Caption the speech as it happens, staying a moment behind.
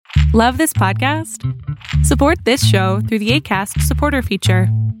Love this podcast? Support this show through the Acast supporter feature.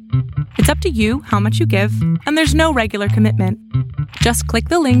 It's up to you how much you give, and there's no regular commitment. Just click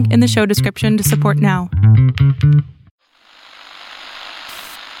the link in the show description to support now.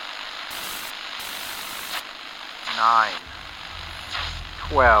 Nine,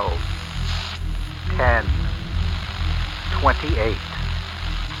 12, 10, 28,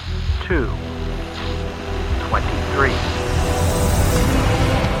 2, 23.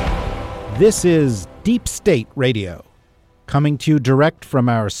 This is Deep State Radio, coming to you direct from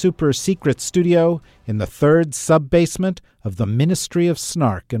our super-secret studio in the third sub-basement of the Ministry of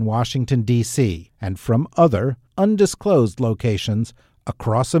Snark in Washington, D.C., and from other undisclosed locations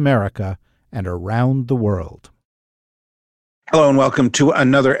across America and around the world. Hello and welcome to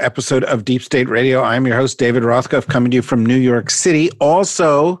another episode of Deep State Radio. I'm your host, David Rothkopf, coming to you from New York City.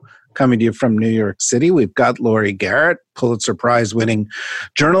 Also coming to you from New York City, we've got Laurie Garrett, Pulitzer Prize-winning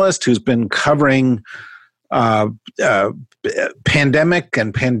journalist who's been covering pandemic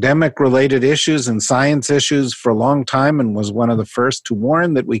and pandemic-related issues and science issues for a long time and was one of the first to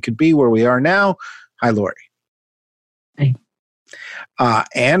warn that we could be where we are now. Hi, Laurie. Hey.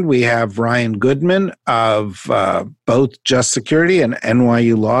 And we have Ryan Goodman of both Just Security and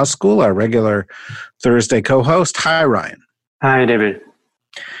NYU Law School, our regular Thursday co-host. Hi, Ryan. Hi, David.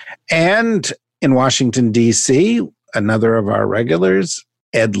 And in Washington, D.C., another of our regulars,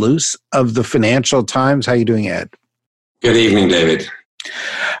 Ed Luce of the Financial Times. How are you doing, Ed? Good evening, David.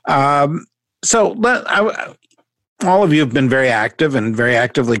 All of you have been very active and very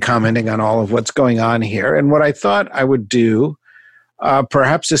actively commenting on all of what's going on here. And what I thought I would do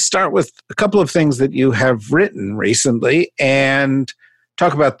perhaps is start with a couple of things that you have written recently and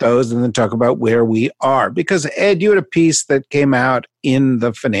talk about those and then talk about where we are. Because, Ed, you had a piece that came out in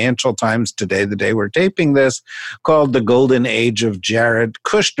the Financial Times today, the day we're taping this, called The Golden Age of Jared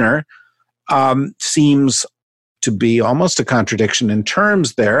Kushner. Seems to be almost a contradiction in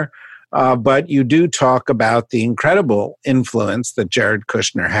terms there, but you do talk about the incredible influence that Jared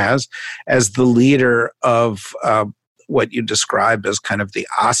Kushner has as the leader of what you describe as kind of the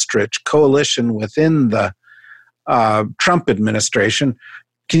ostrich coalition within the Trump administration.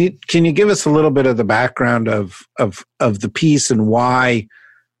 Can you give us a little bit of the background of the piece and why,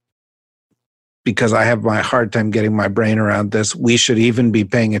 because I have my hard time getting my brain around this, we should even be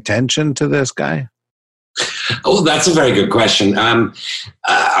paying attention to this guy? Oh, that's a very good question.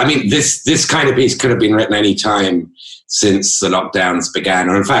 I mean, this kind of piece could have been written any time since the lockdowns began,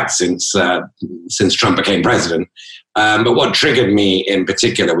 or in fact, since Trump became president. But what triggered me in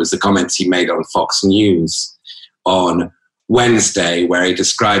particular was the comments he made on Fox News on Wednesday, where he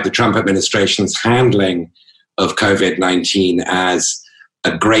described the Trump administration's handling of COVID-19 as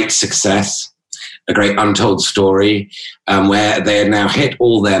a great success, a great untold story, where they had now hit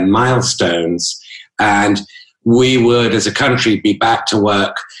all their milestones, and we would, as a country, be back to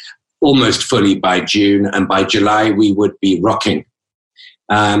work almost fully by June, and by July we would be rocking.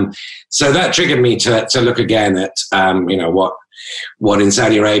 So that triggered me to look again at what in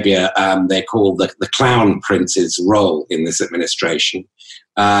Saudi Arabia they call the clown prince's role in this administration.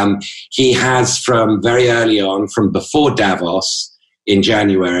 He has, from very early on, from before Davos in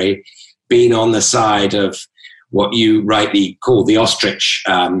January, been on the side of what you rightly call the ostrich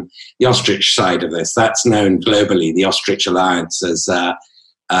side of this. That's known globally, the Ostrich Alliance, as the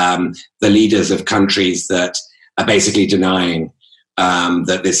leaders of countries that are basically denying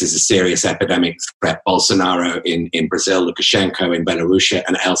that this is a serious epidemic threat. Bolsonaro in Brazil, Lukashenko in Belarus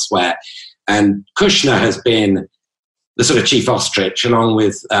and elsewhere. And Kushner has been the sort of chief ostrich, along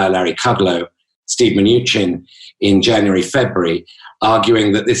with Larry Kudlow, Steve Mnuchin in January, February,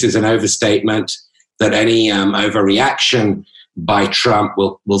 arguing that this is an overstatement, that any overreaction by Trump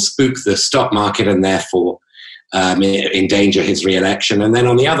will spook the stock market and therefore endanger his re-election. And then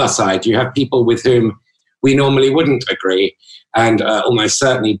on the other side, you have people with whom we normally wouldn't agree, and almost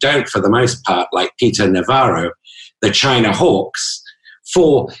certainly don't for the most part, like Peter Navarro, the China hawks,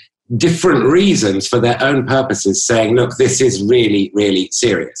 for different reasons, for their own purposes, saying, look, this is really, really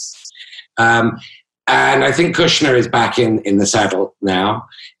serious. And I think Kushner is back in the saddle now.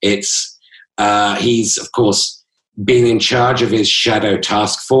 He's, of course, been in charge of his shadow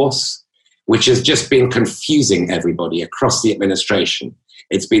task force, which has just been confusing everybody across the administration.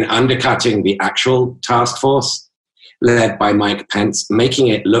 It's been undercutting the actual task force led by Mike Pence, making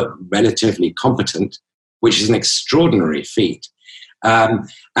it look relatively competent, which is an extraordinary feat. And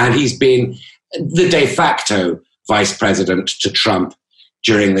he's been the de facto vice president to Trump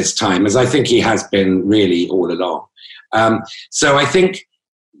during this time, as I think he has been really all along. So I think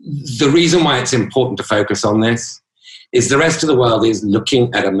the reason why it's important to focus on this is the rest of the world is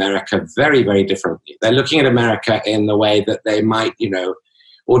looking at America very, very differently. They're looking at America in the way that they might,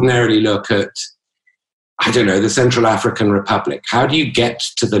 ordinarily look at, I don't know, the Central African Republic. How do you get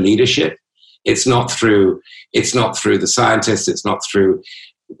to the leadership? It's not through the scientists. It's not through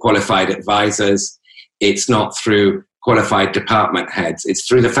qualified advisors. It's not through qualified department heads. It's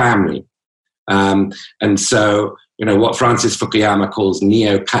through the family. And so, what Francis Fukuyama calls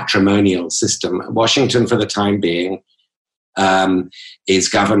neo-patrimonial system, Washington for the time being is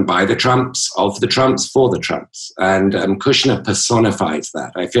governed by the Trumps, of the Trumps, for the Trumps. And Kushner personifies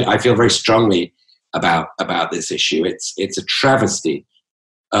that. I feel very strongly about this issue. It's a travesty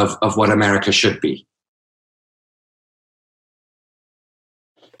of what America should be.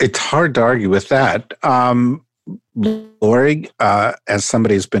 It's hard to argue with that. Lori, as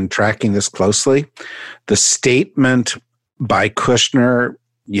somebody who's been tracking this closely, the statement by Kushner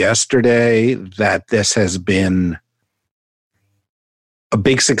yesterday that this has been a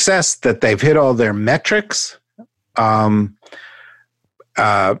big success, that they've hit all their metrics,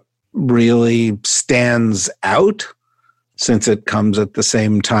 really stands out, since it comes at the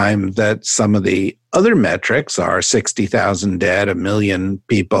same time that some of the other metrics are 60,000 dead, 1 million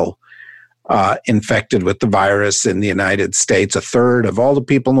people infected with the virus in the United States, a third of all the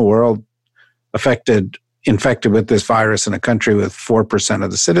people in the world infected with this virus in a country with 4%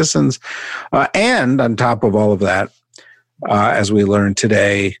 of the citizens. And on top of all of that, as we learned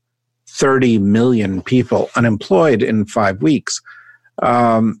today, 30 million people unemployed in 5 weeks.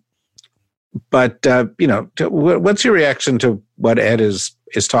 But what's your reaction to what Ed is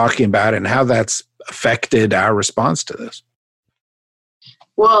talking about and how that's affected our response to this?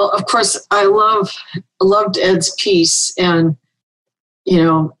 Well, of course, I loved Ed's piece, and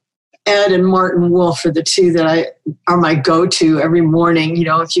Ed and Martin Wolf are the two that are my go-to every morning.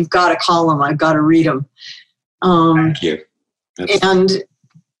 If you've got a column, I've got to read them. Thank you. And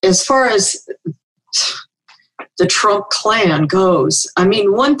as far as the Trump clan goes,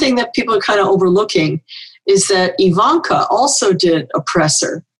 one thing that people are kind of overlooking is that Ivanka also did a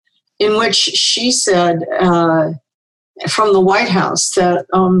presser in which she said from the White House that,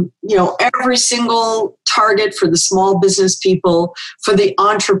 every single target for the small business people, for the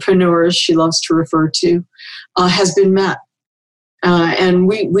entrepreneurs she loves to refer to, has been met. And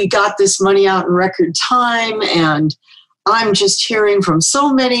we got this money out in record time, and I'm just hearing from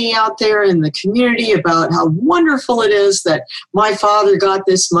so many out there in the community about how wonderful it is that my father got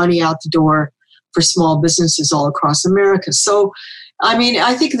this money out the door for small businesses all across America. So,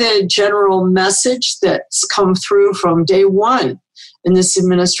 I think the general message that's come through from day one in this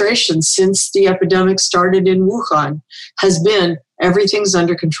administration since the epidemic started in Wuhan has been everything's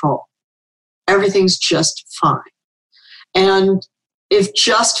under control. Everything's just fine. And if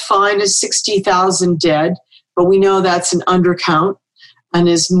just fine is 60,000 dead, but we know that's an undercount and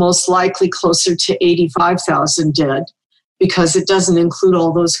is most likely closer to 85,000 dead because it doesn't include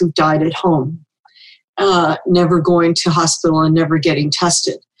all those who've died at home, never going to hospital and never getting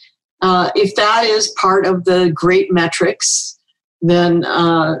tested. If that is part of the great metrics, then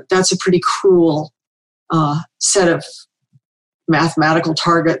that's a pretty cruel set of mathematical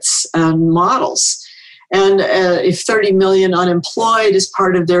targets and models. And if 30 million unemployed is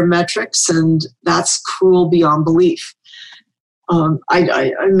part of their metrics, and that's cruel beyond belief.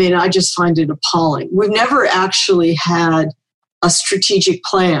 I just find it appalling. We've never actually had a strategic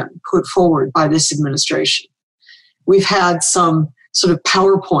plan put forward by this administration. We've had some sort of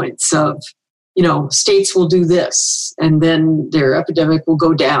PowerPoints of, states will do this, and then their epidemic will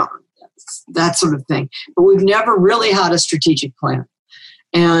go down, that sort of thing. But we've never really had a strategic plan.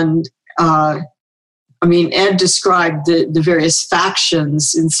 And Ed described the various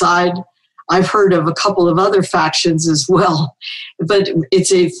factions inside. I've heard of a couple of other factions as well, but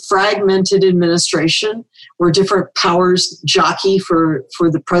it's a fragmented administration where different powers jockey for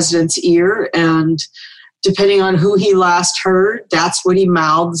the president's ear, and depending on who he last heard, that's what he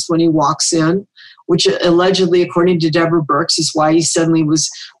mouths when he walks in, which allegedly, according to Deborah Birx, is why he suddenly was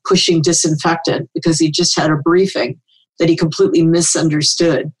pushing disinfectant, because he just had a briefing that he completely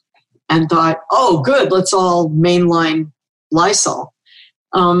misunderstood and thought, oh, good, let's all mainline Lysol.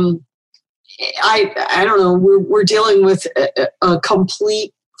 I don't know, we're dealing with a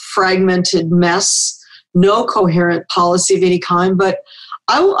complete fragmented mess, no coherent policy of any kind. But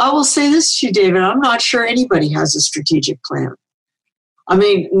I will say this to you, David, I'm not sure anybody has a strategic plan.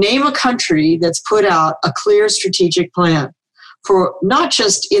 Name a country that's put out a clear strategic plan for not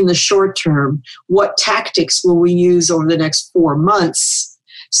just in the short term, what tactics will we use over the next 4 months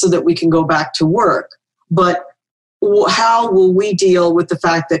so that we can go back to work, but how will we deal with the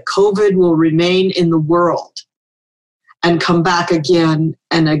fact that COVID will remain in the world and come back again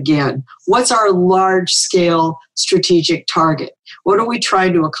and again? What's our large-scale strategic target? What are we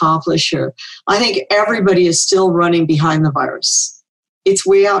trying to accomplish here? I think everybody is still running behind the virus. It's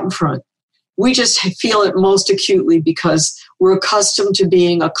way out in front. We just feel it most acutely because we're accustomed to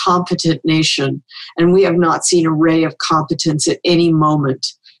being a competent nation, and we have not seen a ray of competence at any moment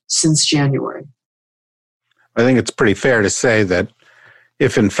since January. I think it's pretty fair to say that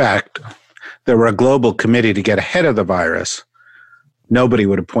if, in fact, there were a global committee to get ahead of the virus, nobody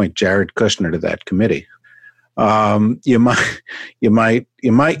would appoint Jared Kushner to that committee. You might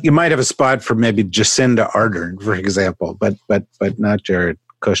have a spot for maybe Jacinda Ardern, for example, but not Jared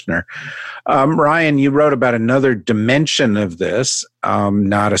Kushner. Ryan, you wrote about another dimension of this,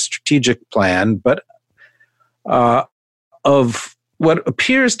 not a strategic plan, but of what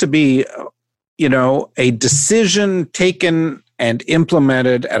appears to be, a decision taken and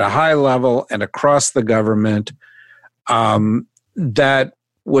implemented at a high level and across the government that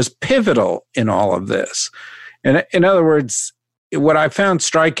was pivotal in all of this. And in other words, what I found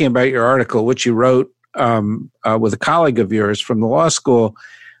striking about your article, which you wrote with a colleague of yours from the law school,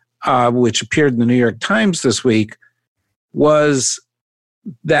 which appeared in the New York Times this week, was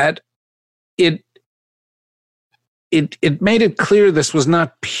that it made it clear this was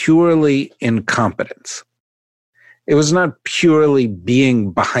not purely incompetence. It was not purely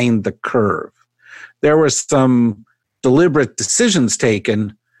being behind the curve. There were some deliberate decisions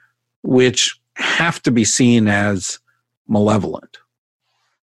taken which have to be seen as malevolent.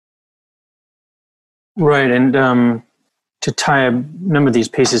 Right, and to tie a number of these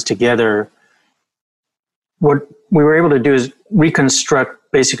pieces together, what we were able to do is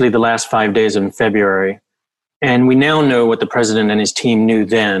reconstruct basically the last 5 days in February. And we now know what the president and his team knew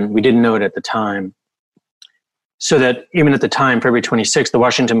then. We didn't know it at the time. So that even at the time, February 26th, the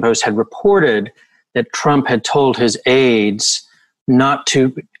Washington Post had reported that Trump had told his aides not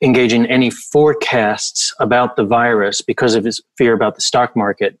to engage in any forecasts about the virus because of his fear about the stock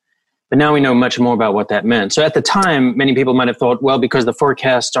market. But now we know much more about what that meant. So at the time, many people might have thought, well, because the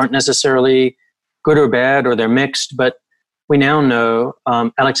forecasts aren't necessarily good or bad, or they're mixed. But we now know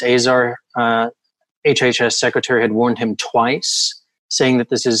Alex Azar, HHS secretary, had warned him twice, saying that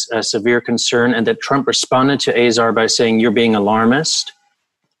this is a severe concern, and that Trump responded to Azar by saying, you're being alarmist.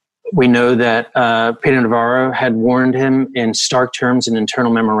 We know that Peter Navarro had warned him in stark terms in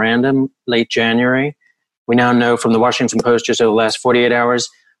internal memorandum late January. We now know from the Washington Post just over the last 48 hours,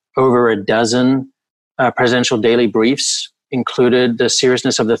 over a dozen presidential daily briefs included the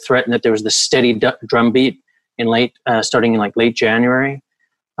seriousness of the threat and that there was the steady drumbeat starting in late January.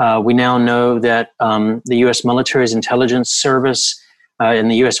 We now know that the U.S. military's intelligence service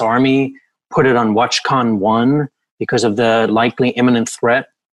and the U.S. Army put it on WatchCon 1 because of the likely imminent threat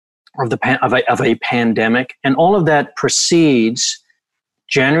of a pandemic. And all of that precedes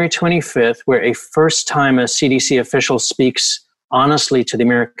January 25th, where a first time a CDC official speaks honestly to the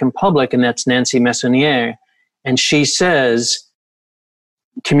American public, and that's Nancy Messonnier. And she says,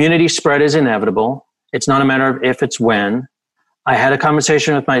 community spread is inevitable. It's not a matter of if, it's when. I had a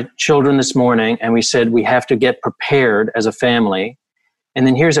conversation with my children this morning, and we said we have to get prepared as a family. And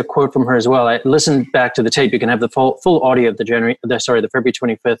then here's a quote from her as well. I listened back to the tape. You can have the full audio of the February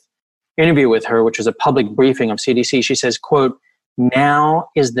 25th interview with her, which was a public briefing of CDC. She says, quote, now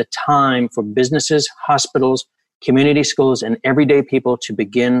is the time for businesses, hospitals, community schools, and everyday people to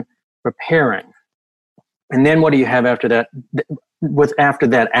begin preparing. And then what do you have after that? After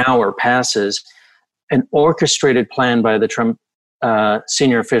that hour passes, an orchestrated plan by the Trump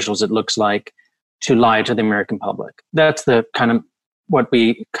senior officials, it looks like, to lie to the American public. That's the kind of what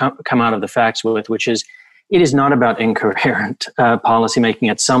we come out of the facts with, which is it is not about incoherent policymaking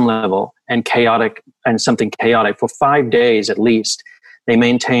at some level and something chaotic. For 5 days at least, they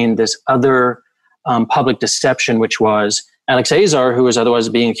maintained this other public deception, which was Alex Azar, who was otherwise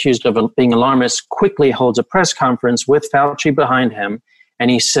being accused of being alarmist, quickly holds a press conference with Fauci behind him,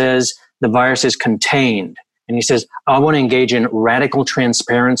 and he says the virus is contained. And he says, I want to engage in radical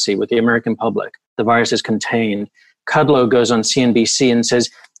transparency with the American public. The virus is contained. Kudlow goes on CNBC and says,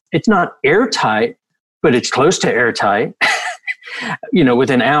 it's not airtight, but it's close to airtight,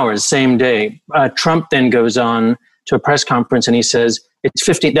 within hours, same day. Trump then goes on to a press conference and he says, it's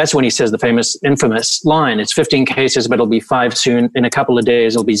 15, that's when he says the infamous line, it's 15 cases, but it'll be 5 soon. In a couple of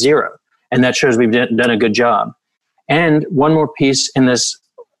days, it'll be 0. And that shows we've done a good job. And one more piece in this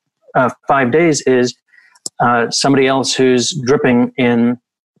 5 days is somebody else who's dripping in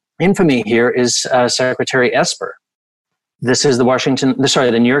infamy here is Secretary Esper. This is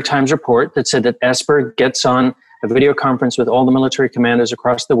the New York Times report that said that Esper gets on a video conference with all the military commanders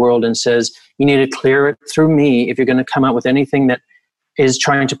across the world and says, you need to clear it through me if you're going to come out with anything that is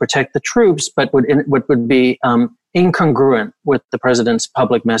trying to protect the troops, but would be incongruent with the president's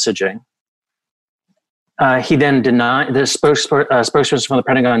public messaging. He then denied, the spokesperson from the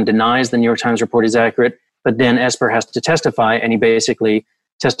Pentagon denies the New York Times report is accurate, but then Esper has to testify, and he basically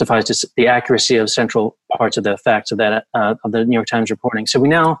testifies to the accuracy of central parts of the facts of that of the New York Times reporting. So we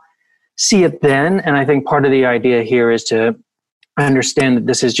now see it then, and I think part of the idea here is to understand that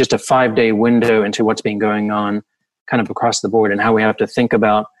this is just a 5-day window into what's been going on kind of across the board, and how we have to think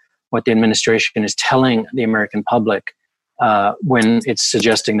about what the administration is telling the American public when it's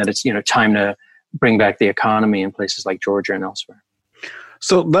suggesting that it's time to bring back the economy in places like Georgia and elsewhere.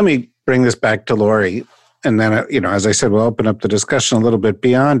 So let me bring this back to Lori, and then as I said, we'll open up the discussion a little bit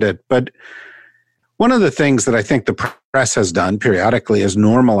beyond it. But one of the things that I think the press has done periodically is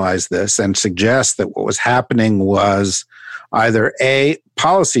normalize this and suggest that what was happening was either A,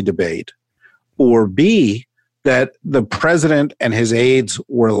 policy debate, or B, that the president and his aides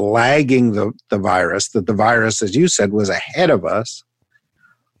were lagging the virus, that the virus, as you said, was ahead of us,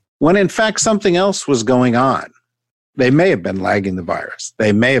 when in fact something else was going on. They may have been lagging the virus.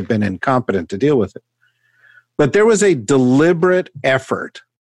 They may have been incompetent to deal with it. But there was a deliberate effort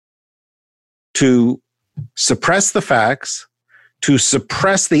to suppress the facts, to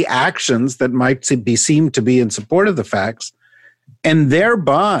suppress the actions that might be seen to be in support of the facts, and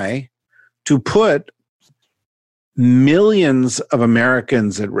thereby to put millions of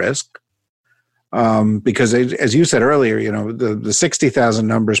Americans at risk. Because as you said earlier, the 60,000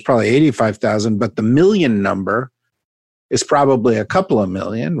 number is probably 85,000, but the million number is probably a couple of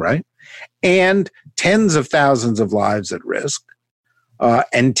million, right? And tens of thousands of lives at risk,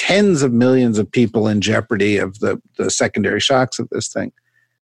 and tens of millions of people in jeopardy of the secondary shocks of this thing.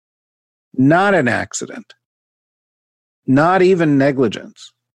 Not an accident, not even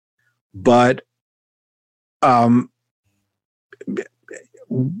negligence, but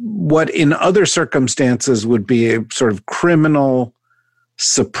what in other circumstances would be a sort of criminal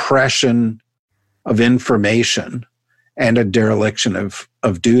suppression of information and a dereliction of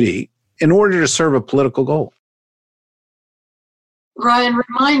duty in order to serve a political goal. Ryan,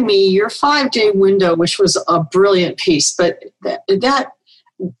 remind me, your 5-day window, which was a brilliant piece, but that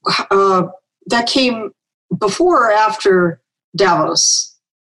came before or after Davos?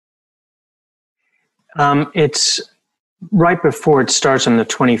 It's right before. It starts on the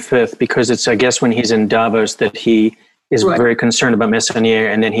 25th, because it's, I guess, when he's in Davos that he is very concerned about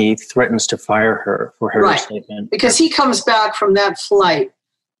Messonnier, and then he threatens to fire her for her statement. Because he comes back from that flight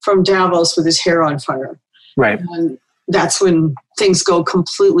from Davos with his hair on fire. Right. And that's when things go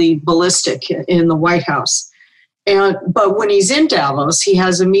completely ballistic in the White House. But when he's in Davos, he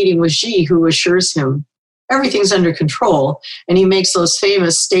has a meeting with Xi, who assures him everything's under control. And he makes those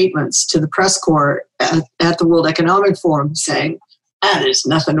famous statements to the press corps at the World Economic Forum saying, there's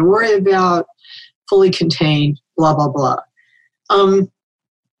nothing to worry about, fully contained, blah, blah, blah.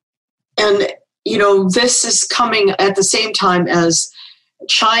 This is coming at the same time as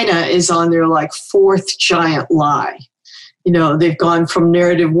China is on their fourth giant lie. They've gone from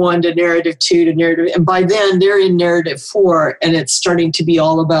narrative 1 to narrative 2 to narrative, and by then they're in narrative 4, and it's starting to be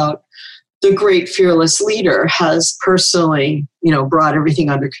all about the great fearless leader has personally, brought everything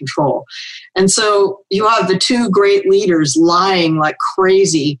under control. And so you have the two great leaders lying like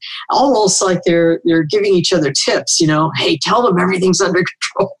crazy, almost like they're giving each other tips, hey, tell them everything's under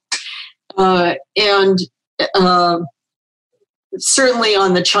control. Certainly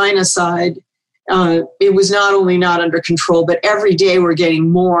on the China side, it was not only not under control, but every day we're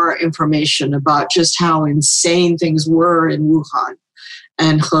getting more information about just how insane things were in Wuhan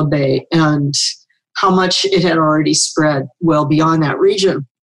and Hebei, and how much it had already spread well beyond that region.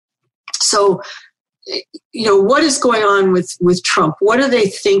 So, what is going on with Trump? What are they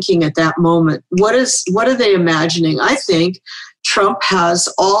thinking at that moment? What are they imagining? I think Trump has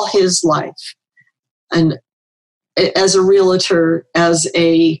all his life, and as a realtor, as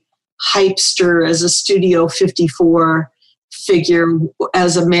a hypester, as a Studio 54 figure,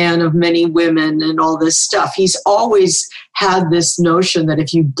 as a man of many women and all this stuff. He's always had this notion that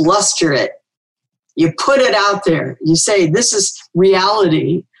if you bluster it, you put it out there, you say, this is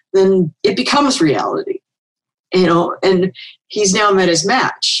reality, then it becomes reality, and he's now met his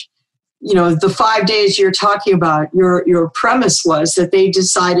match. The 5 days you're talking about, your premise was that they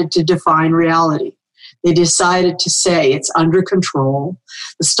decided to define reality. They decided to say it's under control.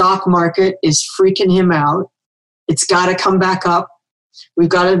 The stock market is freaking him out. It's got to come back up. We've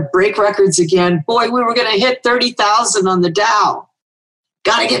got to break records again. Boy, we were going to hit 30,000 on the Dow.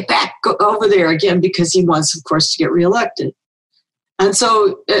 got to get back over there again because he wants, of course, to get reelected. And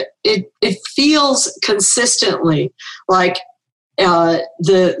so it feels consistently like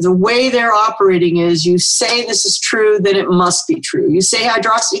the way they're operating is you say this is true, then it must be true. You say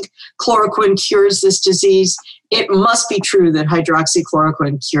hydroxychloroquine cures this disease, it must be true that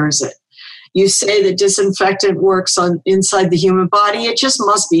hydroxychloroquine cures it. You say that disinfectant works inside the human body, it just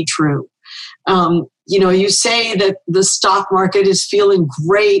must be true. You say that the stock market is feeling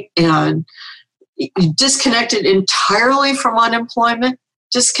great and disconnected entirely from unemployment,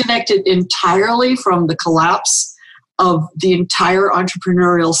 disconnected entirely from the collapse of the entire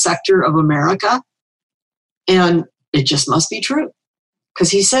entrepreneurial sector of America. And it just must be true because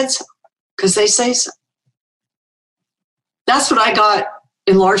he said so, because they say so. That's what I got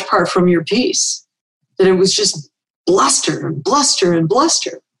in large part from your piece, that it was just bluster and bluster and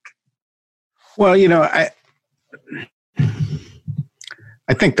bluster. Well, I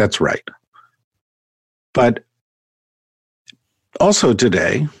think that's right. But also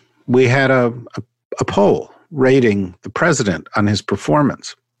today, we had a poll rating the president on his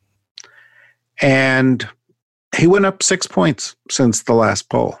performance. And he went up 6 points since the last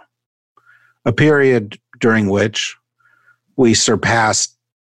poll, a period during which we surpassed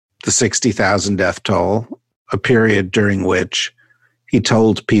the 60,000 death toll, a period during which he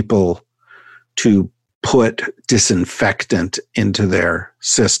told people to put disinfectant into their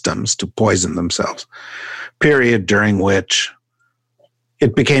systems to poison themselves, period during which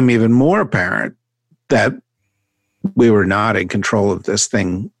it became even more apparent that we were not in control of this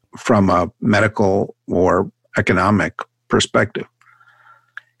thing from a medical or economic perspective.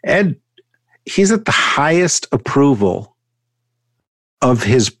 Ed, he's at the highest approval of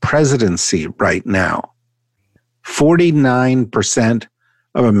his presidency right now. 49%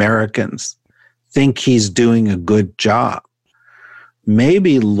 of Americans think he's doing a good job.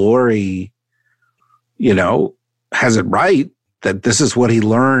 Maybe Lori, has it right that this is what he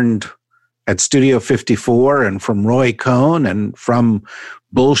learned at Studio 54 and from Roy Cohn and from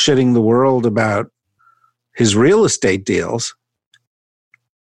bullshitting the world about his real estate deals.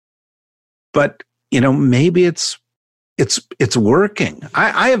 But, maybe it's working.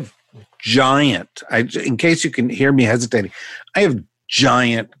 I have in case you can hear me hesitating, I have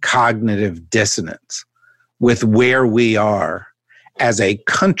giant cognitive dissonance with where we are as a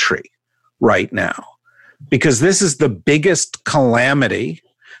country right now, because this is the biggest calamity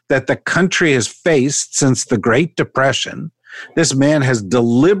that the country has faced since the Great Depression. This man has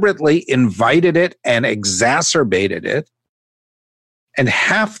deliberately invited it and exacerbated it. And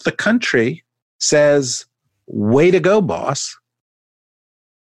half the country says, way to go, boss.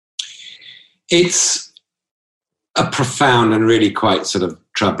 It's a profound and really quite sort of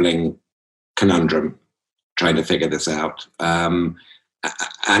troubling conundrum trying to figure this out. And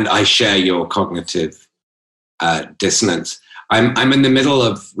I share your cognitive dissonance. I'm in the middle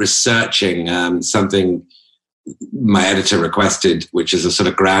of researching something my editor requested, which is a sort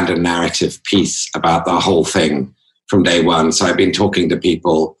of grander narrative piece about the whole thing from day one. So I've been talking to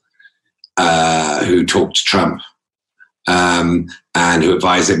people who talked to Trump and who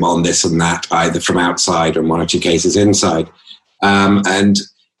advise him on this and that, either from outside or in one or two cases inside, and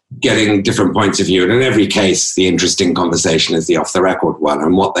getting different points of view. And in every case, the interesting conversation is the off-the-record one.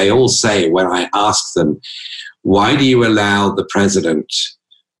 And what they all say when I ask them, why do you allow the president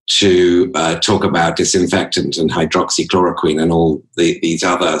to talk about disinfectant and hydroxychloroquine and all these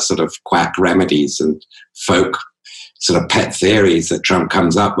other sort of quack remedies and folk sort of pet theories that Trump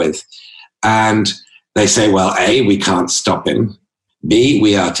comes up with? And they say, well, A, we can't stop him. B,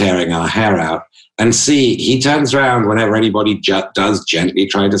 we are tearing our hair out. And C, he turns around whenever anybody does gently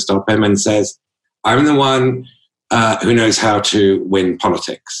try to stop him and says, I'm the one who knows how to win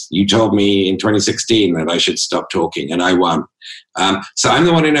politics. You told me in 2016 that I should stop talking, and I won. So I'm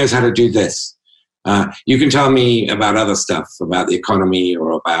the one who knows how to do this. You can tell me about other stuff, about the economy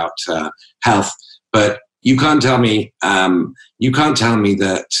or about health, but you can't tell me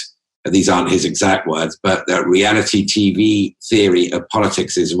that, these aren't his exact words, but that reality TV theory of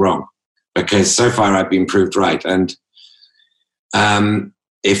politics is wrong, because so far I've been proved right. And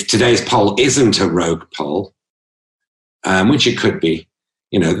if today's poll isn't a rogue poll, which it could be,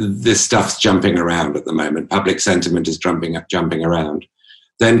 this stuff's jumping around at the moment, public sentiment is jumping around,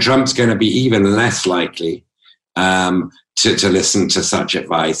 then Trump's going to be even less likely to listen to such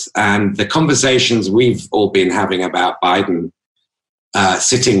advice. And the conversations we've all been having about Biden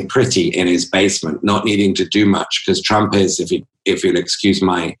sitting pretty in his basement, not needing to do much, because Trump is, if you'll excuse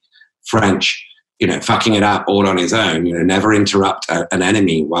my French, fucking it up all on his own. Never interrupt an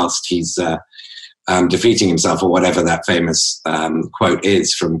enemy whilst he's defeating himself, or whatever that famous quote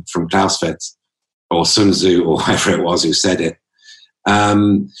is from Clausewitz or Sun Tzu or whoever it was who said it.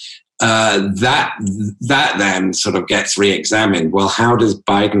 That then sort of gets re-examined. Well, how does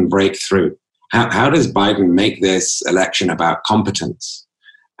Biden break through? How does Biden make this election about competence?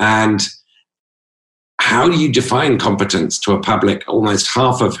 And how do you define competence to a public, almost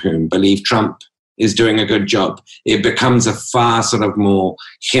half of whom believe Trump is doing a good job? It becomes a far sort of more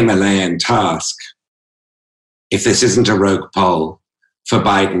Himalayan task if this isn't a rogue poll for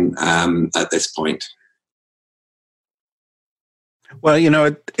Biden at this point. Well,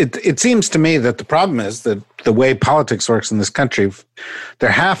 it seems to me that the problem is that the way politics works in this country,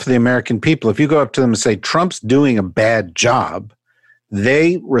 they're half of the American people. If you go up to them and say, Trump's doing a bad job,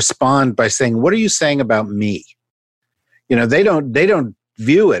 they respond by saying, what are you saying about me? They don't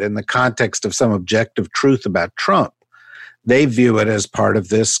view it in the context of some objective truth about Trump. They view it as part of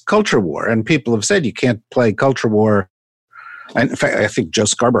this culture war. And people have said you can't play culture war. In fact, I think Joe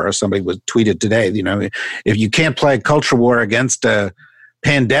Scarborough or somebody was tweeted today, if you can't play a culture war against a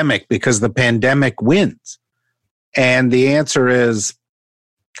pandemic because the pandemic wins. And the answer is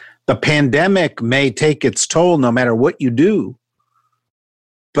the pandemic may take its toll no matter what you do.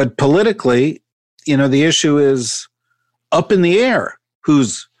 But politically, the issue is up in the air.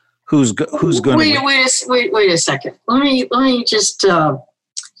 Who's going to wait a second. Let me just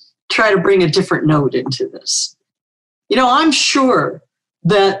try to bring a different note into this. I'm sure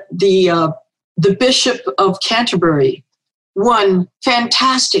that the Bishop of Canterbury won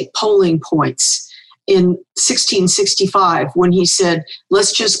fantastic polling points in 1665 when he said,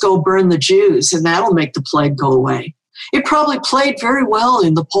 let's just go burn the Jews and that'll make the plague go away. It probably played very well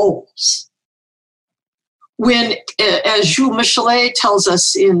in the polls. When, as Jules Michelet tells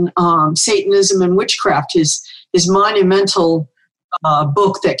us in Satanism and Witchcraft, his monumental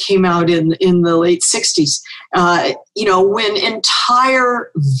book that came out in the late 60s, when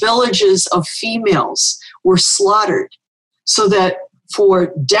entire villages of females were slaughtered so that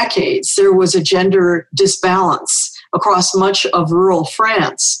for decades there was a gender disbalance across much of rural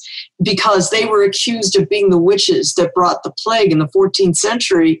France because they were accused of being the witches that brought the plague in the 14th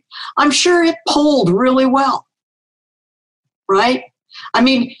century, I'm sure it polled really well, right? I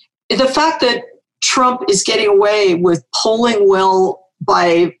mean, the fact that Trump is getting away with polling well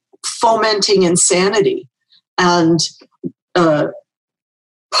by fomenting insanity and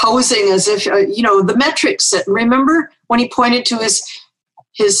posing as if, the metrics that, remember when he pointed to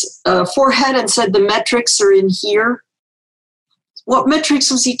his forehead and said the metrics are in here? What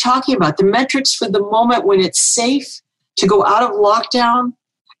metrics was he talking about? The metrics for the moment when it's safe to go out of lockdown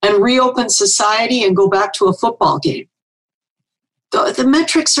and reopen society and go back to a football game. The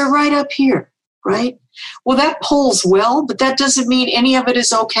metrics are right up here, right? Well, that polls well, but that doesn't mean any of it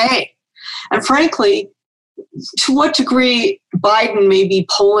is okay. And frankly, to what degree Biden may be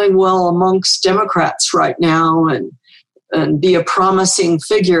polling well amongst Democrats right now and be a promising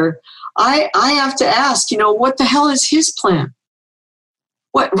figure, I have to ask, what the hell is his plan?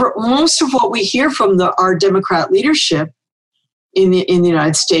 Most of what we hear from our Democrat leadership in the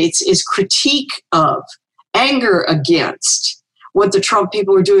United States is critique of, anger against what the Trump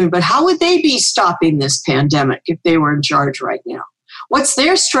people are doing. But how would they be stopping this pandemic if they were in charge right now? What's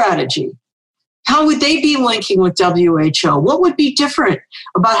their strategy? How would they be linking with WHO? What would be different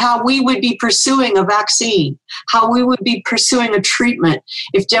about how we would be pursuing a vaccine? How we would be pursuing a treatment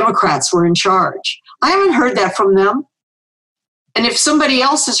if Democrats were in charge? I haven't heard that from them. And if somebody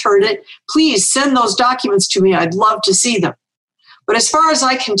else has heard it, please send those documents to me. I'd love to see them. But as far as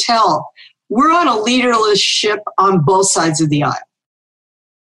I can tell, we're on a leaderless ship on both sides of the aisle.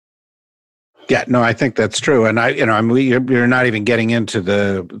 Yeah, no, I think that's true. And you're not even getting into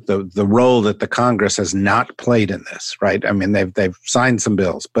the role that the Congress has not played in this, right? I mean, they've signed some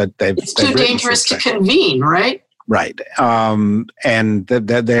bills, but it's too dangerous to convene, right? Right. And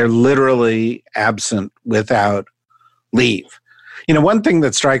they're literally absent without leave. One thing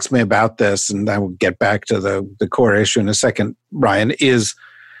that strikes me about this, and I will get back to the core issue in a second, Brian, is,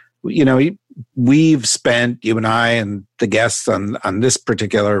 we've spent, you and I and the guests on this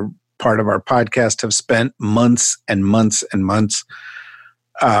particular part of our podcast have spent months and months and months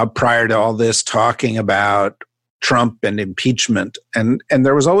prior to all this talking about Trump and impeachment. And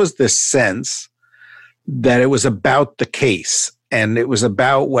there was always this sense that it was about the case. And it was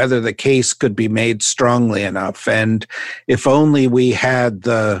about whether the case could be made strongly enough. And if only we had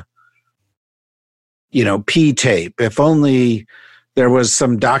the, P tape, if only there was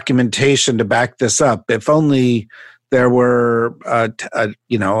some documentation to back this up, if only there were,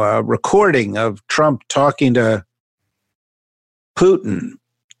 a recording of Trump talking to Putin,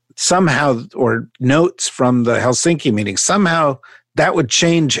 somehow, or notes from the Helsinki meeting, somehow that would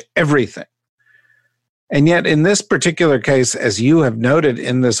change everything. And yet, in this particular case, as you have noted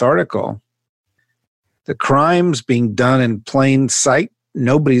in this article, the crime's being done in plain sight.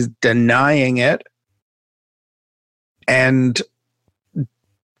 Nobody's denying it. And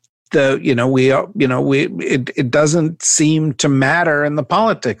it doesn't seem to matter in the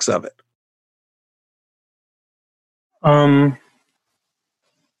politics of it.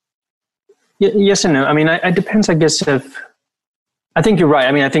 Yes and no. I mean, it depends, I guess, I think you're right.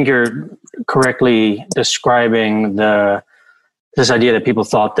 I mean, I think you're correctly describing this idea that people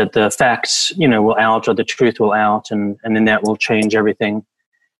thought that the facts, will out, or the truth will out, and then that will change everything,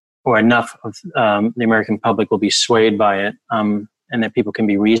 or enough of the American public will be swayed by it, and that people can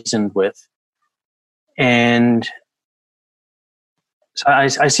be reasoned with. And so I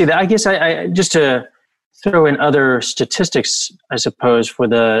see that. I guess I just to throw in other statistics, I suppose, for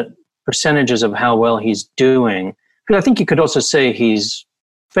the percentages of how well he's doing. Because I think you could also say he's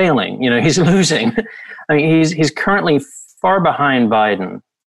failing. He's losing. I mean, he's currently far behind Biden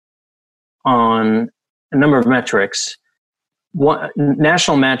on a number of metrics.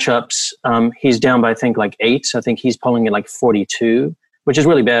 National matchups, he's down by, I think, like 8. So I think he's polling at like 42, which is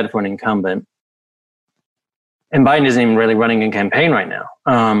really bad for an incumbent. And Biden isn't even really running a campaign right now.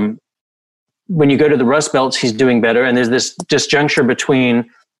 When you go to the Rust Belts, he's doing better. And there's this disjuncture between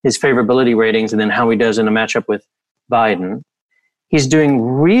his favorability ratings and then how he does in a matchup with Biden. He's doing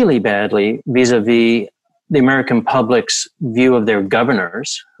really badly vis-a-vis the American public's view of their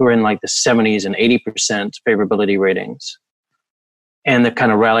governors, who are in like the 70s and 80% favorability ratings, and the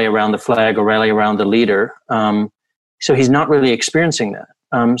kind of rally around the flag or rally around the leader. So he's not really experiencing that.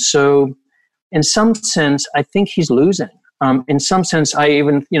 So in some sense, I think he's losing. In some sense, I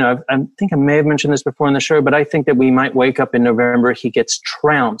even, I think I may have mentioned this before in the show, but I think that we might wake up in November, he gets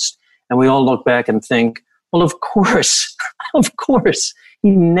trounced, and we all look back and think, well, of course, he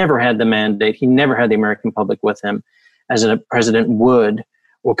never had the mandate. He never had the American public with him, as a president would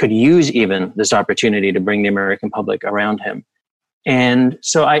or could use even this opportunity to bring the American public around him. And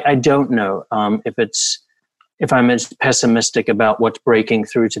so I don't know if I'm as pessimistic about what's breaking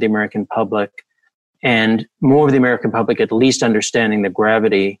through to the American public, and more of the American public at least understanding the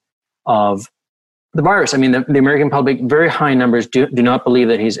gravity of the virus. I mean, the American public, very high numbers, do not believe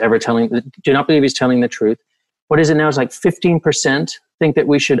that he's telling the truth. What is it now? It's like 15% think that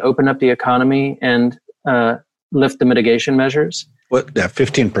we should open up the economy and lift the mitigation measures. What? That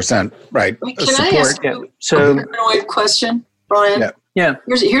 15%, right? Can I ask you a paranoid question, Brian? Yeah.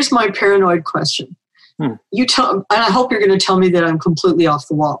 Here's my paranoid question. You tell, and I hope you're going to tell me that I'm completely off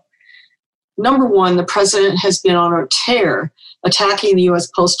the wall. Number one, the president has been on a tear attacking the U.S.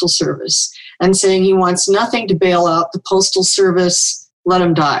 Postal Service and saying he wants nothing to bail out the Postal Service, let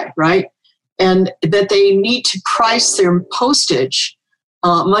him die, right? And that they need to price their postage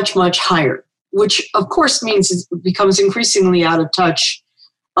much, much higher, which of course means it becomes increasingly out of touch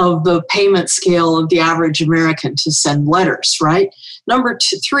of the payment scale of the average American to send letters, right? Number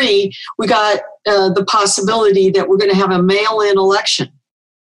 3, we got the possibility that we're going to have a mail-in election,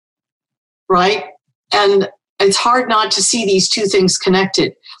 right? And it's hard not to see these two things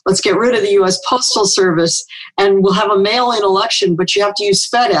connected. Let's get rid of the U.S. Postal Service and we'll have a mail-in election, but you have to use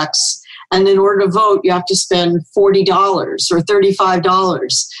FedEx. And in order to vote, you have to spend $40 or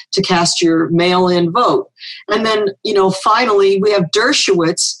 $35 to cast your mail-in vote. And then, finally, we have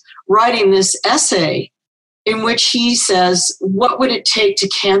Dershowitz writing this essay in which he says, what would it take to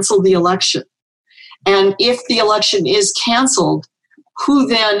cancel the election? And if the election is canceled, who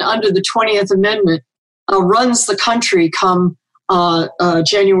then, under the 20th Amendment, runs the country come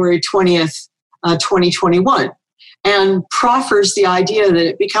January 20th, 2021? And proffers the idea that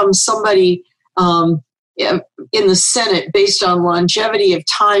it becomes somebody in the Senate based on longevity of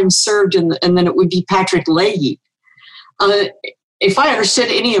time served, and then it would be Patrick Leahy. If I understood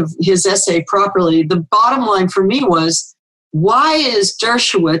any of his essay properly, the bottom line for me was, why is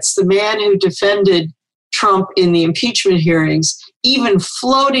Dershowitz, the man who defended Trump in the impeachment hearings, even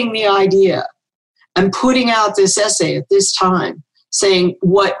floating the idea and putting out this essay at this time saying,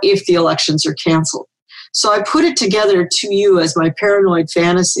 what if the elections are canceled? So I put it together to you as my paranoid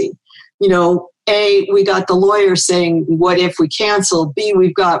fantasy. A, we got the lawyer saying, what if we cancel? B,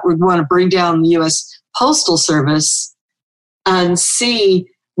 we want to bring down the U.S. Postal Service. And C,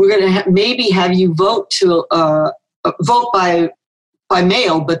 we're going to maybe have you vote by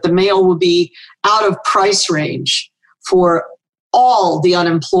mail, but the mail will be out of price range for all the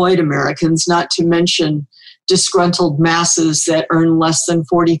unemployed Americans, not to mention disgruntled masses that earn less than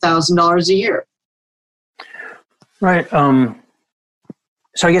 $40,000 a year. Right.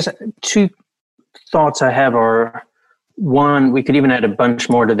 So I guess two thoughts I have are, one, we could even add a bunch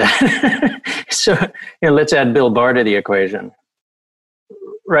more to that. So let's add Bill Barr to the equation,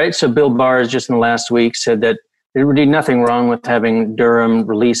 right? So Bill Barr has just in the last week said that there would be nothing wrong with having Durham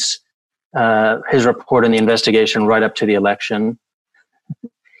release his report on the investigation right up to the election.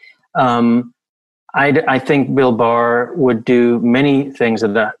 I think Bill Barr would do many things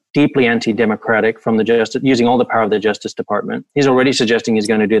that are deeply anti-democratic from the justice, using all the power of the Justice Department. He's already suggesting he's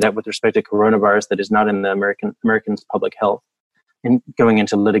going to do that with respect to coronavirus that is not in the Americans' public health, and going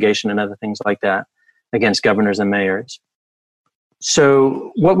into litigation and other things like that against governors and mayors.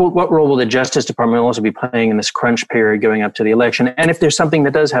 So what role will the Justice Department also be playing in this crunch period going up to the election? And if there's something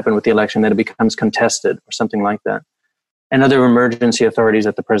that does happen with the election, that it becomes contested or something like that, and other emergency authorities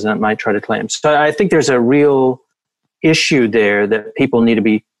that the president might try to claim. So I think there's a real issue there that people need to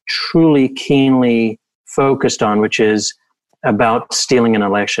be truly keenly focused on, which is about stealing an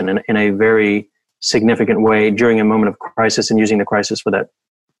election in a very significant way during a moment of crisis, and using the crisis for that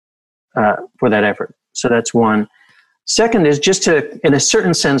effort. So that's one. Second is just to, in a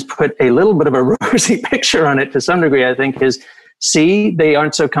certain sense, put a little bit of a rosy picture on it to some degree, I think, is, see, they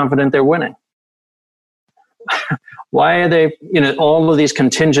aren't so confident they're winning. Why are they, all of these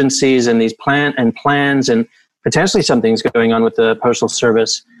contingencies and these plans and potentially something's going on with the Postal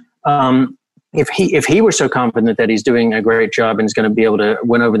Service. If he were so confident that he's doing a great job and is going to be able to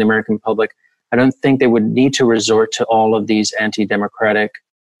win over the American public, I don't think they would need to resort to all of these anti-democratic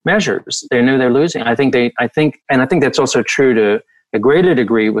measures. They know they're losing. I think that's also true to a greater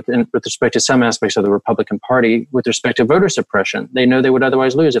degree with respect to some aspects of the Republican Party with respect to voter suppression. They know they would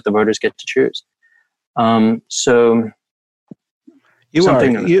otherwise lose if the voters get to choose. So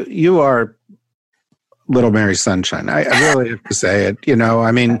you are Little Mary Sunshine. I really have to say it.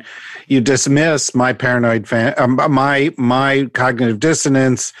 You dismiss my paranoid my cognitive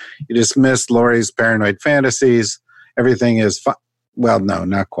dissonance. You dismiss Lori's paranoid fantasies. Everything is fine. Well, no,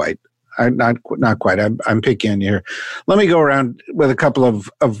 not quite. Not quite. I'm picky on you here. Let me go around with a couple of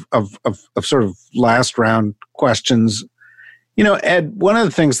sort of last round questions. Ed, one of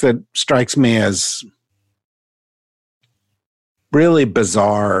the things that strikes me as really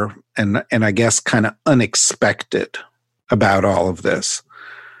bizarre and I guess kind of unexpected about all of this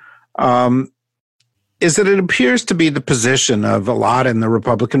is that it appears to be the position of a lot in the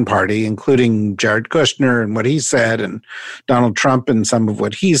Republican Party, including Jared Kushner and what he said, and Donald Trump and some of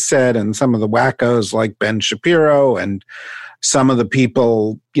what he said, and some of the wackos like Ben Shapiro and some of the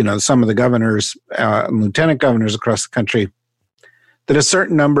people, some of the governors and lieutenant governors across the country, that a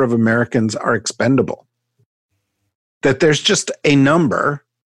certain number of Americans are expendable. That there's just a number,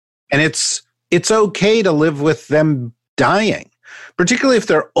 and it's okay to live with them dying, particularly if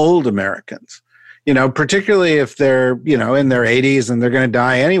they're old Americans, particularly if they're, in their 80s and they're going to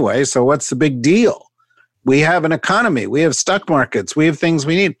die anyway. So what's the big deal? We have an economy, we have stock markets, we have things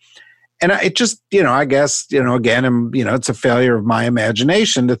we need. And it just, I guess, again, it's a failure of my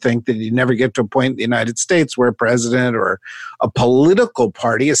imagination to think that you never get to a point in the United States where a president or a political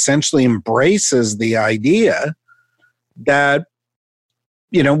party essentially embraces the idea that,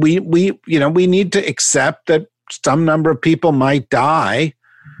 we need to accept that some number of people might die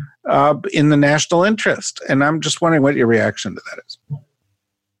in the national interest. And I'm just wondering what your reaction to that is.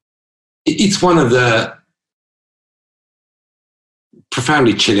 It's one of the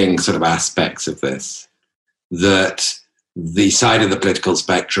profoundly chilling sort of aspects of this, that the side of the political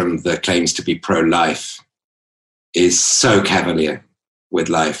spectrum that claims to be pro-life is so cavalier with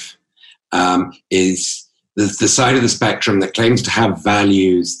life, is the side of the spectrum that claims to have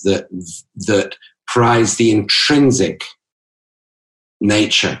values that prize the intrinsic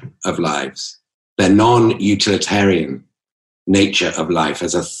nature of lives, the non-utilitarian nature of life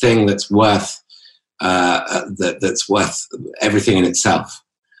as a thing that's worth that's worth everything in itself,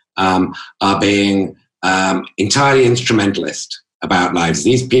 are being entirely instrumentalist about lives.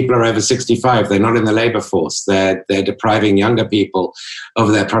 These people are over 65. They're not in the labor force. They're depriving younger people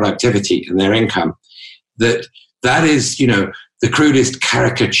of their productivity and their income. That is, the crudest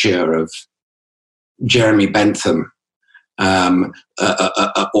caricature of Jeremy Bentham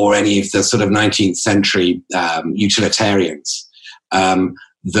or any of the sort of 19th century utilitarians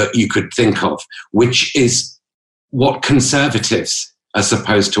that you could think of, which is what conservatives are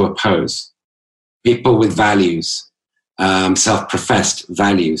supposed to oppose. People with values, self-professed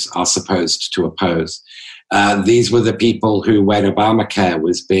values, are supposed to oppose. These were the people who, when Obamacare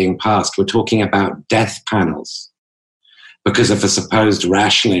was being passed, were talking about death panels because of a supposed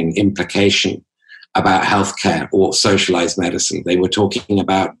rationing implication about healthcare or socialized medicine. They were talking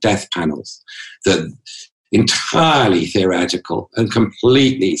about death panels, that entirely theoretical and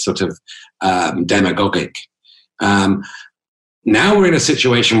completely sort of demagogic. Now we're in a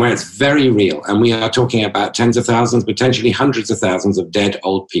situation where it's very real, and we are talking about tens of thousands, potentially hundreds of thousands of dead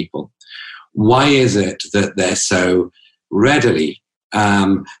old people. Why is it that they're so readily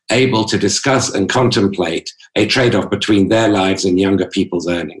able to discuss and contemplate a trade-off between their lives and younger people's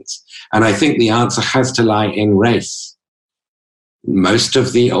earnings? And I think the answer has to lie in race. Most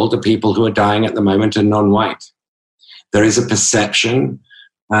of the older people who are dying at the moment are non-white. There is a perception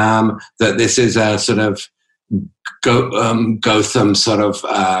that this is a sort of Gotham sort of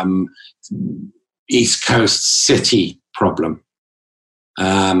East Coast city problem.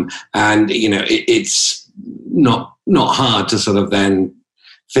 And, you know, it's not hard to sort of then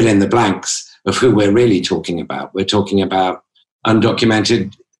fill in the blanks of who we're really talking about. We're talking about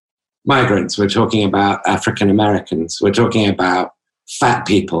undocumented migrants. We're talking about African Americans. We're talking about fat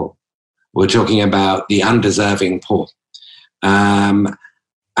people. We're talking about the undeserving poor. And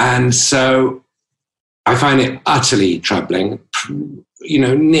so I find it utterly troubling, you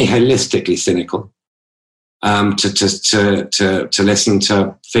know, nihilistically cynical, to listen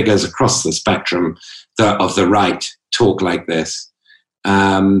to figures across the spectrum of the right talk like this,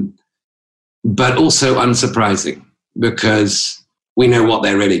 but also unsurprising because we know what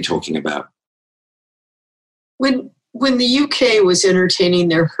they're really talking about. When the UK was entertaining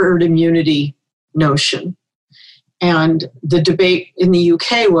their herd immunity notion, and the debate in the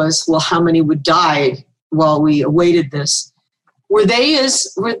UK was, well, how many would die while we awaited this? Were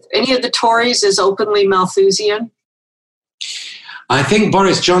any of the Tories as openly Malthusian? I think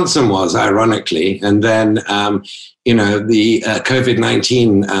Boris Johnson was, ironically, and then, you know, the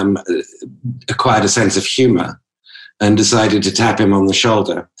COVID-19 acquired a sense of humor and decided to tap him on the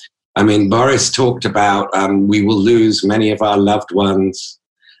shoulder. I mean, Boris talked about we will lose many of our loved ones.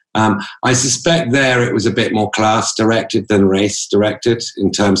 I suspect there it was a bit more class-directed than race-directed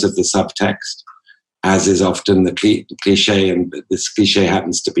in terms of the subtext, as is often the cliche, and this cliche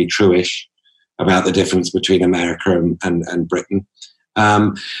happens to be true-ish about the difference between America and Britain.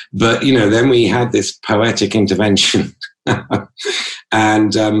 But, you know, then we had this poetic intervention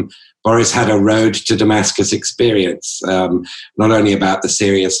and Boris had a road to Damascus experience, not only about the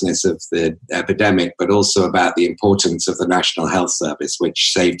seriousness of the epidemic, but also about the importance of the National Health Service,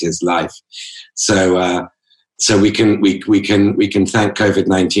 which saved his life. So we can thank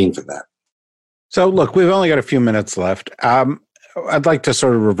COVID-19 for that. So look, we've only got a few minutes left. I'd like to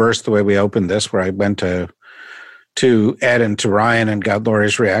sort of reverse the way we opened this, where I went to Ed and to Ryan and got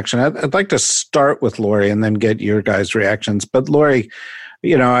Lori's reaction. I'd like to start with Lori and then get your guys' reactions. But Lori,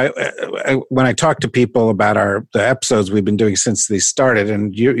 you know, I when I talk to people about the episodes we've been doing since these started,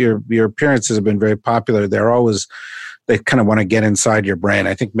 and your appearances have been very popular, they kind of want to get inside your brain.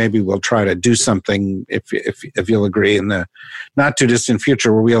 I think maybe we'll try to do something, if you'll agree, in the not too distant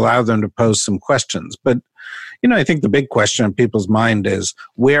future, where we allow them to pose some questions. But, you know, I think the big question on people's mind is,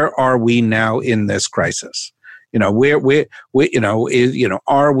 where are we now in this crisis? You know,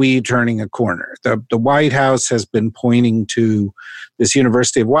 are we turning a corner? The White House has been pointing to this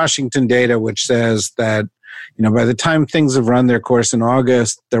University of Washington data, which says that, you know, by the time things have run their course in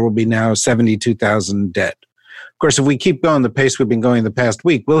August, there will be now 72,000 dead. Of course, if we keep going the pace we've been going the past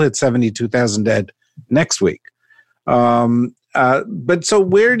week, we'll hit 72,000 dead next week. But so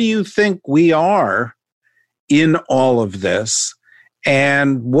where do you think we are in all of this?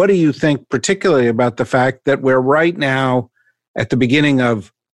 And what do you think particularly about the fact that we're right now at the beginning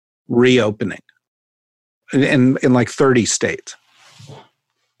of reopening in like 30 states?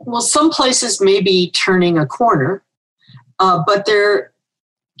 Well, some places may be turning a corner, but they're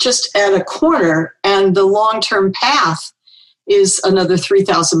just at a corner, and the long-term path is another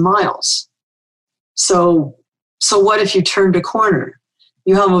 3,000 miles. So what if you turned a corner?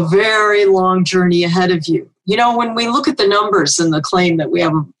 You have a very long journey ahead of you. You know, when we look at the numbers and the claim that we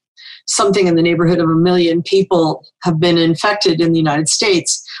have something in the neighborhood of 1 million people have been infected in the United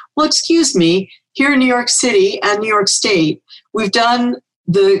States, well, excuse me, here in New York City and New York State, we've done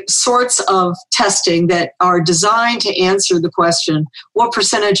the sorts of testing that are designed to answer the question, what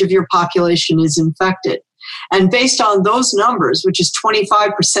percentage of your population is infected? And based on those numbers, which is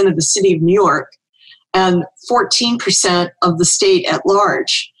 25% of the city of New York and 14% of the state at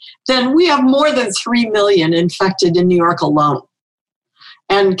large, then we have more than 3 million infected in New York alone.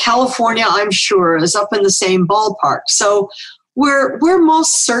 And California, I'm sure, is up in the same ballpark. So we're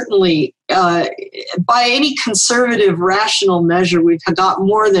most certainly, by any conservative, rational measure, we've got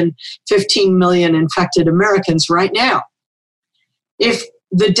more than 15 million infected Americans right now. If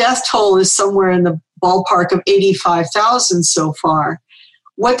the death toll is somewhere in the ballpark of 85,000 so far,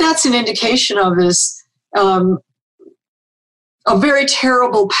 what that's an indication of is a very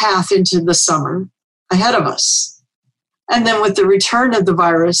terrible path into the summer ahead of us. And then with the return of the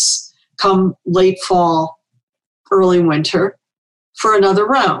virus, come late fall, early winter, for another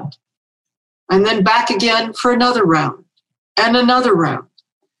round. And then back again for another round and another round.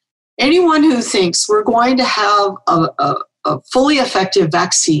 Anyone who thinks we're going to have a fully effective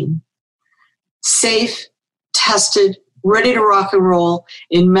vaccine, safe, tested, ready to rock and roll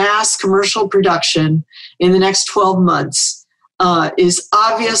in mass commercial production in the next 12 months is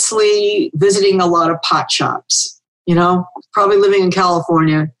obviously visiting a lot of pot shops, probably living in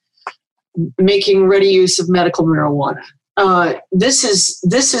California, making ready use of medical marijuana. This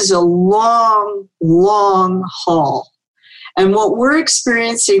is a long, long haul. And what we're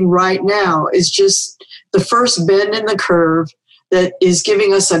experiencing right now is just the first bend in the curve that is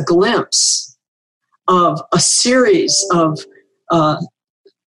giving us a glimpse of a series of,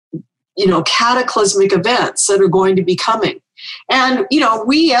 cataclysmic events that are going to be coming. And,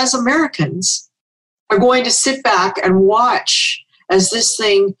 we as Americans are going to sit back and watch as this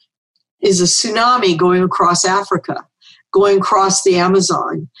thing is a tsunami going across Africa, going across the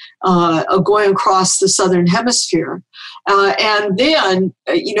Amazon, going across the Southern Hemisphere. And then,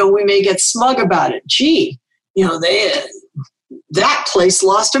 we may get smug about it. Gee, that place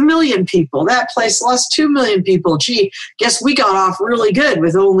lost 1 million people. That place lost 2 million people. Gee, guess we got off really good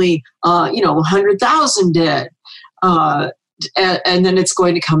with only, 100,000 dead. And then it's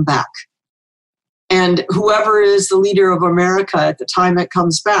going to come back. And whoever is the leader of America at the time it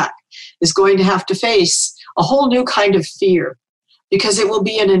comes back is going to have to face a whole new kind of fear, because it will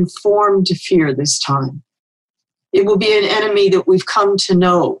be an informed fear this time. It will be an enemy that we've come to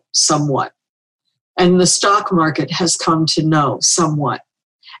know somewhat. And the stock market has come to know somewhat.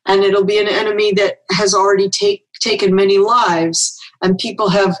 And it'll be an enemy that has already taken many lives, and people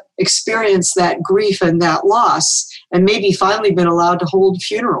have experienced that grief and that loss, and maybe finally been allowed to hold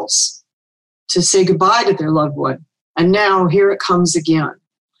funerals to say goodbye to their loved one. And now here it comes again.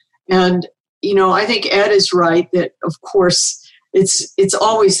 And, I think Ed is right that, of course, it's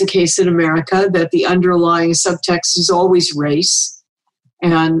always the case in America that the underlying subtext is always race.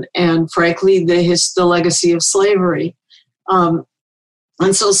 And frankly, the legacy of slavery. And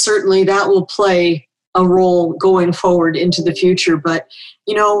so certainly that will play a role going forward into the future. But,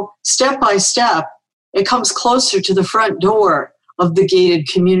 step by step, it comes closer to the front door of the gated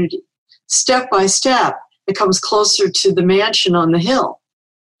community. Step by step, it comes closer to the mansion on the hill.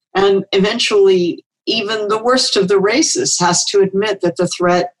 And eventually, even the worst of the racists has to admit that the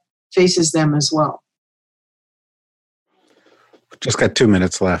threat faces them as well. Just got 2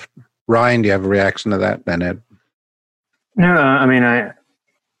 minutes left. Ryan, do you have a reaction to that, then, Ed? No,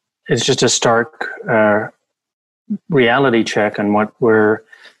 it's just a stark reality check on what we're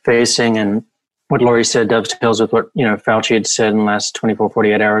facing, and what Laurie said dovetails with what Fauci had said in the last 24,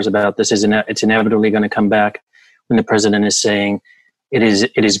 48 hours about this. It's inevitably going to come back when the president is saying it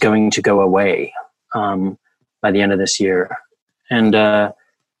is going to go away by the end of this year, and the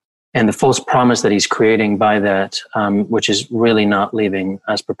false promise that he's creating by that, which is really not leaving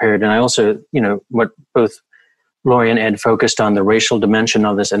us prepared. And I also, what both Laurie and Ed focused on, the racial dimension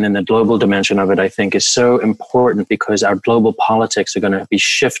of this and then the global dimension of it, I think is so important, because our global politics are going to be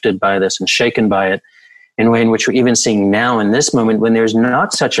shifted by this and shaken by it in a way in which we're even seeing now in this moment when there's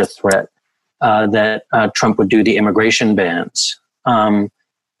not such a threat that Trump would do the immigration bans.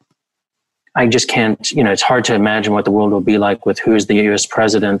 I just can't, it's hard to imagine what the world will be like with who is the US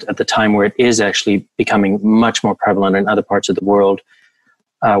president at the time where it is actually becoming much more prevalent in other parts of the world,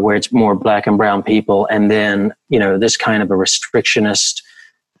 where it's more black and brown people. And then, this kind of a restrictionist,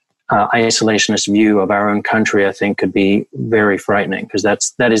 isolationist view of our own country, I think could be very frightening, because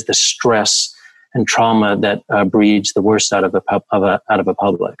that is the stress and trauma that breeds the worst out of a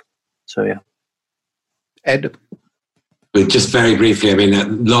public. So, yeah. Ed? Just very briefly,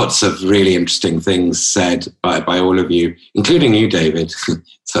 lots of really interesting things said by all of you, including you, David.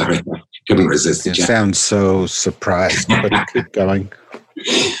 Sorry, I couldn't resist. You sound so surprised, but keep going.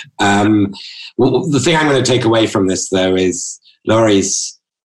 Well, the thing I'm going to take away from this, though, is Laurie's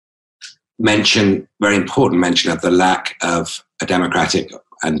very important mention of the lack of a Democratic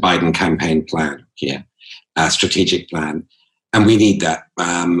and Biden campaign plan here, a strategic plan. And we need that.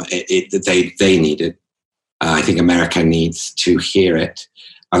 They need it. I think America needs to hear it.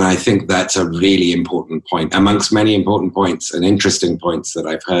 And I think that's a really important point. Amongst many important points and interesting points that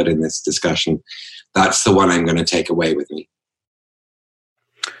I've heard in this discussion, that's the one I'm going to take away with me.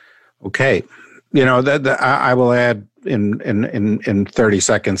 Okay. I will add in 30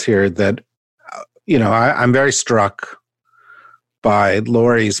 seconds here that, I'm very struck by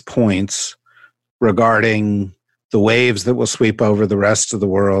Laurie's points regarding the waves that will sweep over the rest of the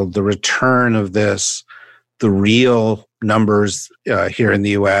world, the return of this, the real numbers here in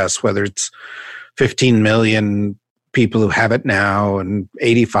the U.S., whether it's 15 million people who have it now and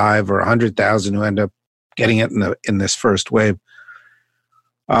 85 or 100,000 who end up getting it in this first wave.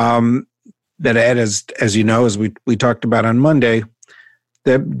 That Ed, as you know, as we talked about on Monday,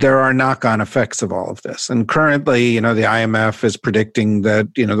 there are knock-on effects of all of this. And currently, the IMF is predicting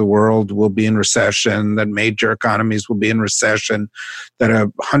that, the world will be in recession, that major economies will be in recession, that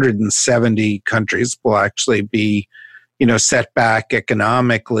 170 countries will actually be, set back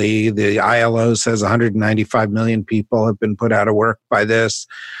economically. The ILO says 195 million people have been put out of work by this.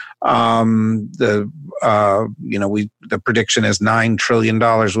 The prediction is $9 trillion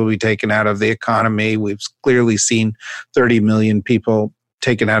will be taken out of the economy. We've clearly seen 30 million people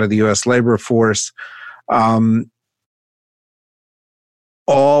taken out of the U.S. labor force. All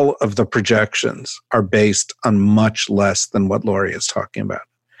of the projections are based on much less than what Lori is talking about.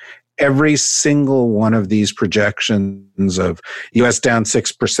 Every single one of these projections of U.S. down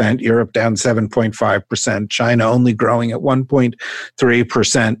 6%, Europe down 7.5%, China only growing at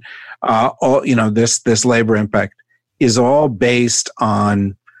 1.3%, this labor impact is all based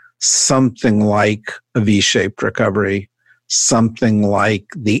on something like a V-shaped recovery, something like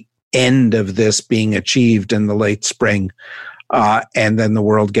the end of this being achieved in the late spring, and then the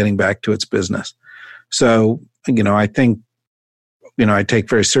world getting back to its business. So, I think, I take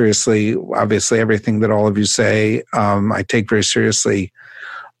very seriously, obviously, everything that all of you say. I take very seriously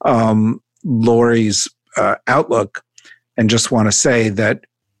Lori's outlook, and just want to say that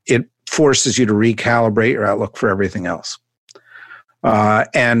it forces you to recalibrate your outlook for everything else.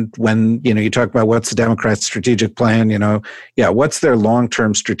 And when, you talk about what's the Democrats' strategic plan, what's their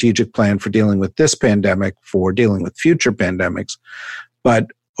long-term strategic plan for dealing with this pandemic, for dealing with future pandemics, but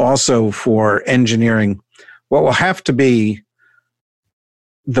also for engineering what will have to be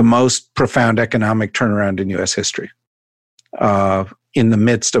the most profound economic turnaround in U.S. history, in the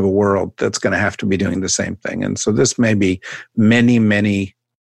midst of a world that's going to have to be doing the same thing. And so this may be many, many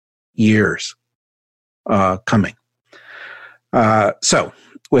years coming. So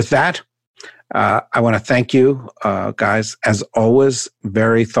with that, I want to thank you, guys, as always,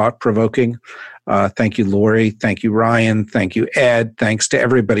 very thought-provoking. Thank you, Lori. Thank you, Ryan. Thank you, Ed. Thanks to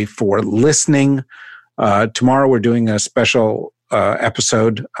everybody for listening. Tomorrow we're doing a special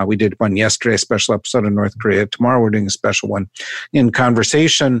episode. We did one yesterday, a special episode in North Korea. Tomorrow we're doing a special one in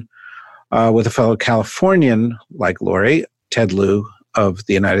conversation with a fellow Californian like Lori, Ted Lieu of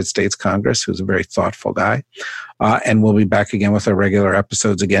the United States Congress, who's a very thoughtful guy. And we'll be back again with our regular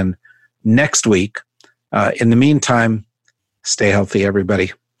episodes again next week. In the meantime, stay healthy,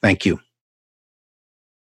 everybody. Thank you.